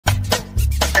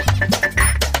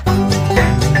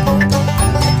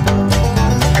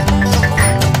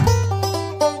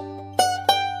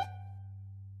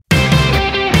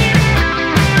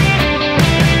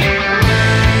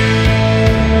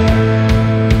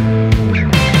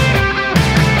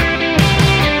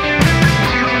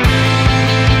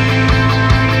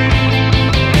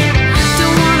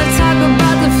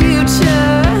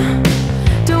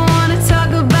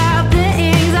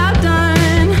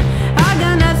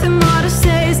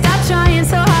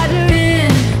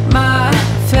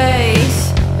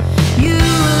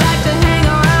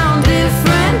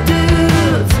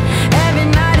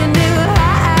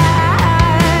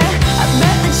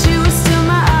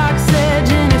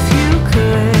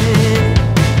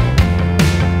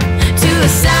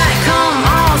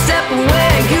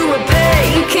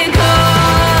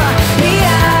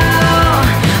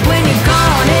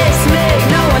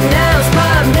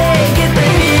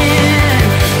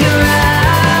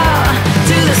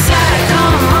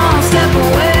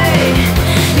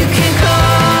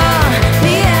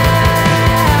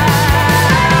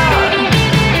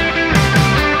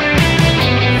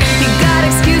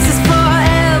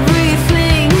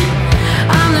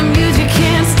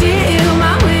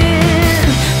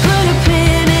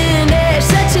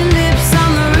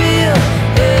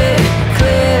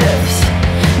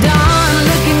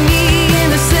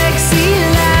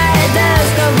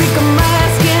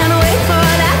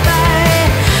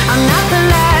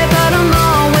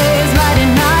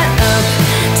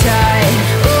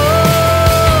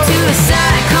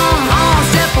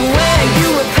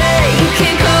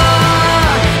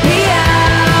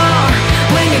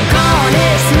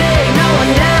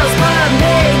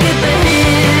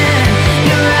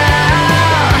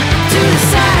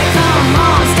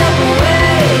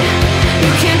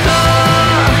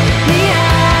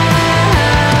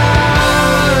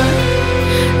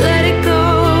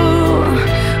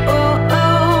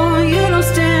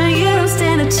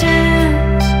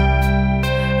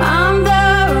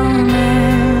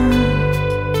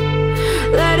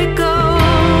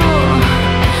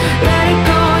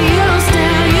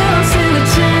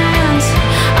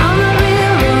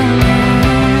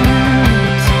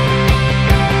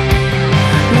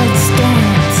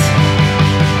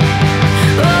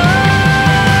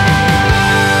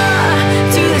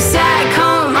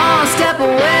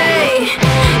away.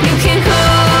 You can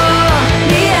call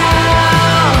me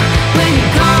out when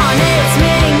you're gone. It's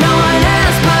me, no one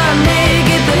else but me.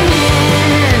 Get the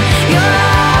hint. You're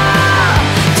out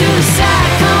to the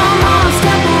side. Come on,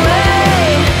 step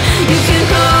away. You can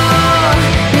call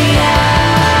me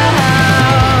out.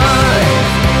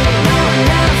 No one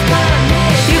else but me.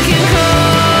 You can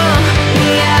call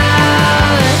me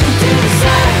out to the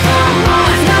side. Come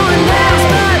on, no one else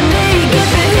but me. Get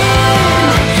the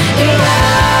hint. You're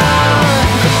out.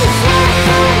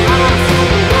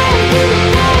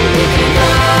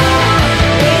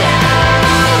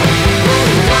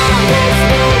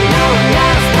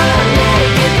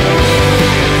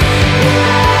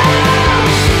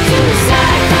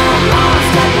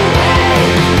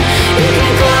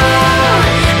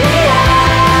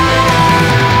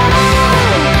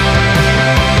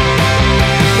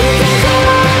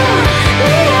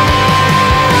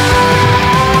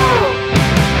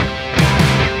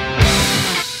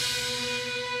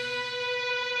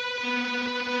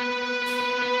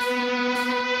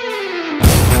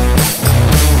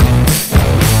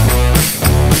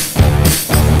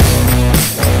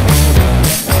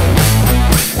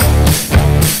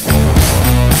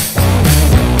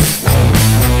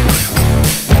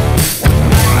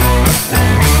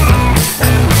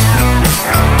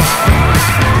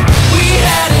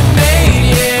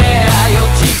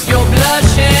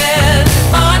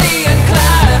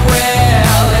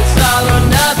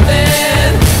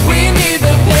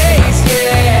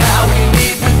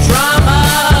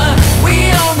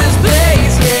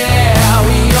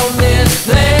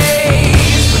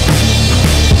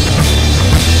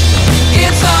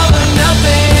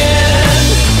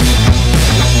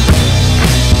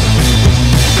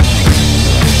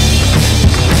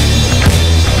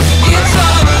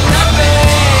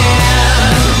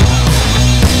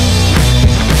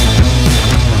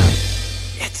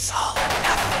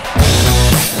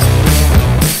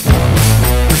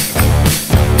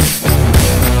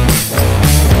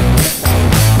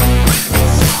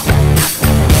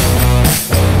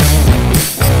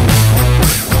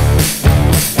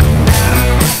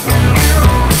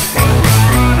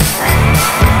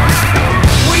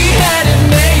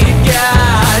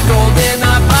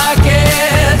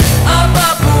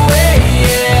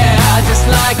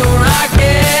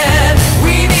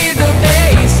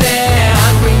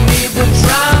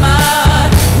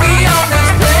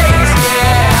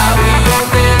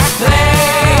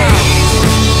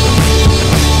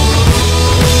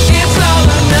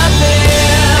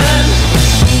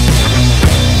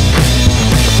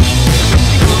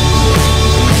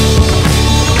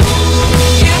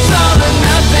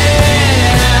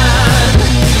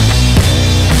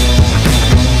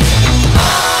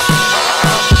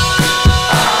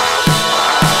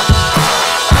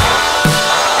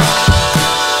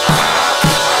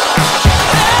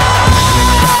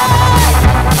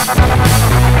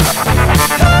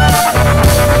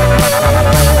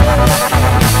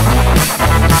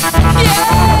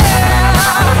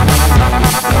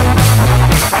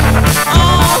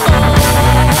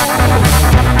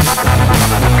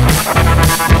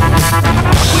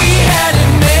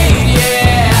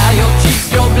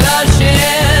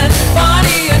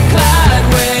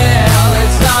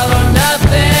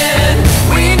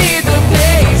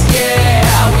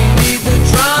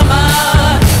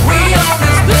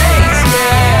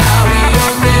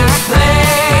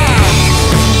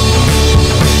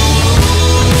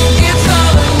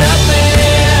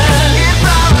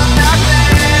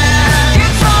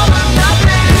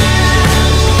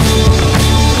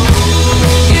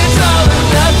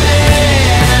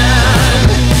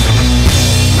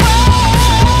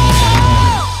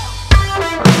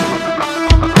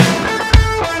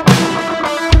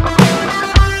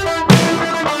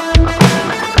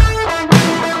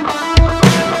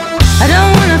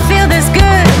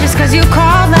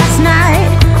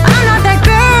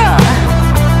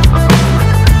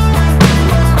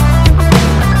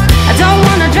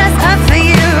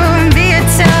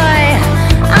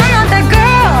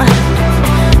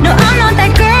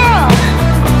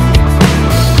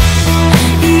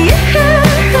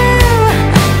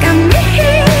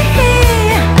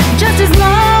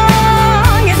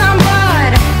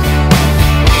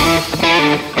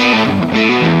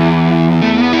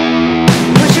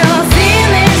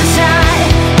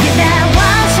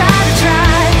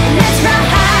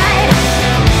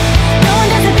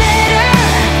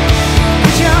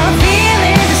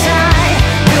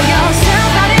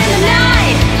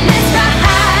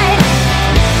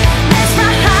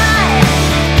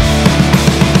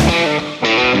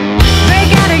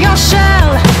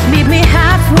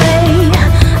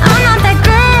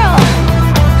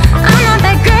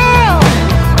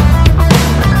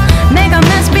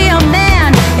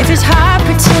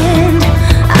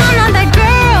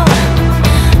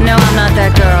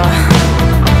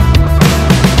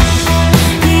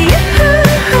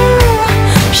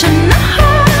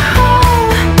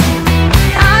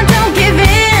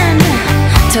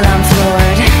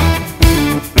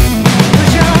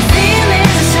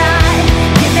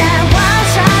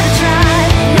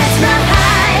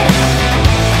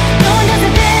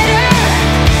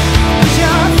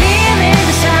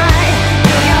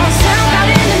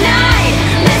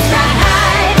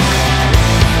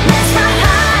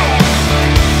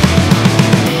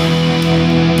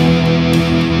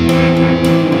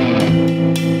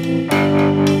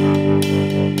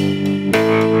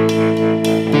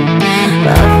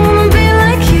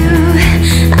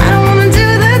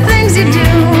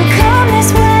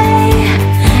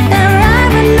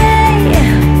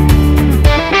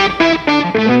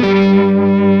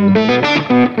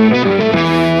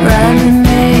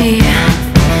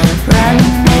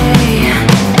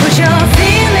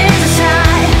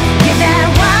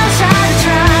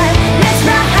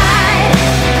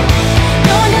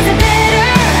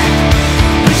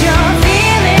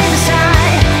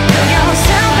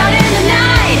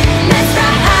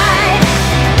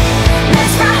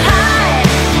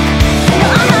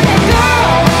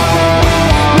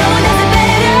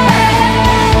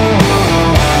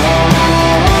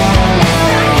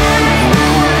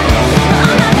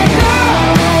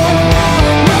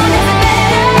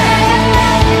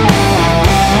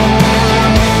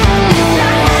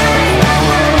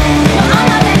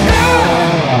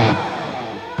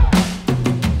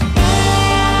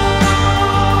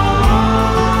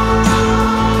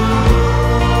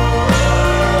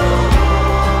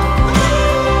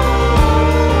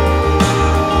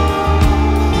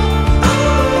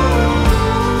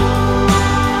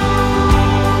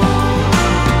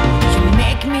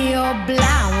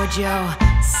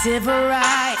 civil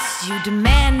rights. You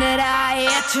demand that I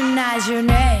eternize your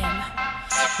name.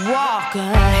 Walk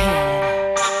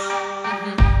ahead.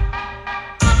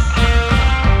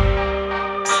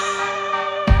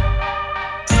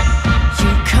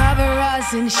 You cover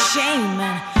us in shame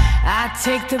and I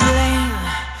take the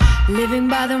blame. Living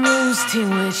by the rules to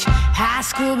which high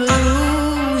school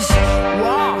blues.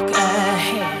 Walk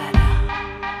ahead.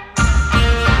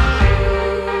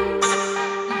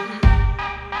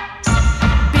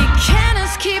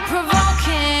 Keep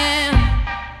provoking.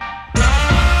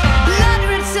 Blood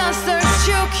red sun starts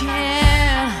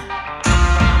choking.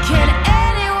 Can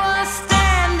anyone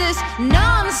stand this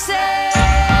nonsense?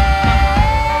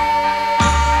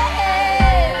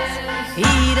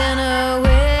 Eaten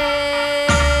away,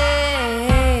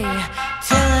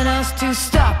 telling us to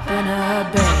stop and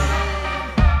obey.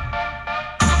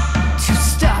 To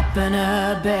stop and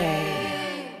obey.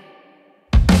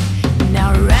 Now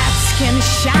rats can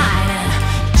shine.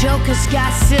 Jokers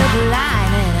got silver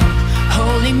lining.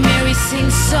 Holy Mary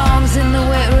sings songs in the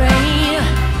wet rain.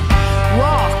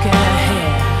 Whoa.